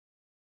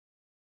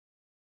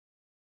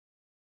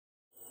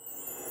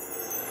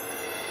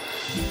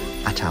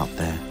At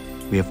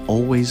OutThere, we have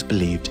always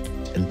believed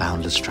in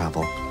boundless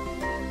travel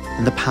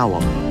and the power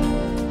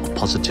of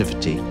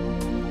positivity,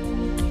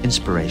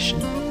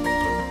 inspiration,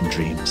 and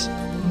dreams.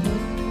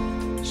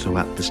 So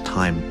at this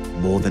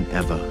time, more than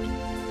ever,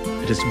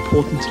 it is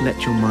important to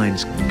let your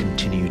minds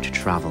continue to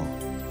travel.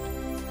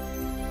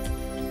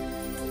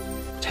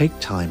 Take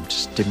time to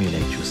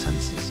stimulate your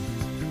senses.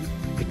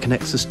 It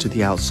connects us to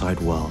the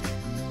outside world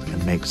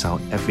and makes our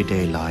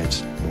everyday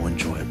lives more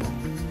enjoyable.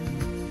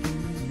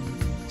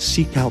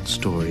 Seek out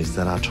stories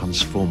that are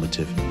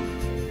transformative,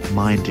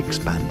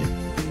 mind-expanding,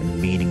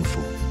 and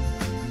meaningful.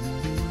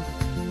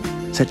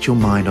 Set your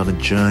mind on a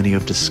journey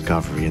of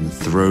discovery and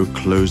throw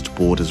closed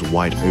borders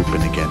wide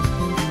open again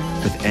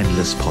with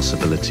endless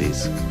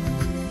possibilities.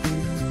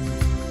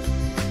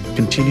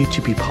 Continue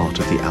to be part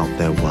of the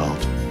OutThere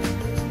world.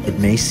 It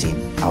may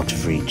seem out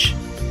of reach,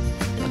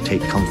 but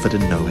take comfort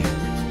in knowing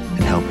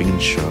and helping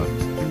ensure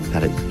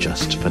that it's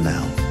just for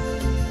now.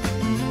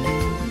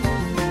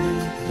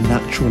 The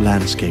natural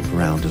landscape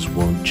around us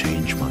won't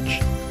change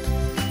much,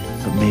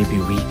 but maybe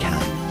we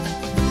can.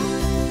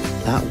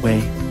 That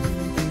way,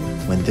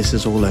 when this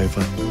is all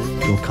over,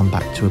 you'll come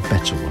back to a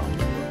better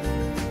world,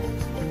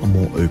 a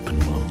more open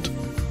world.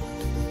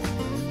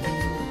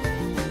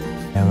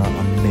 There are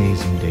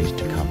amazing days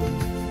to come.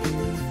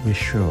 We're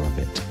sure of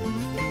it.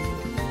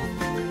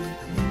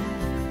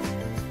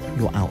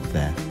 You're out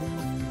there.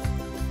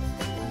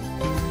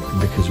 And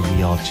because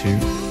we are too,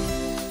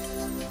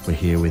 we're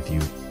here with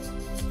you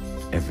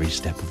every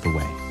step of the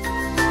way.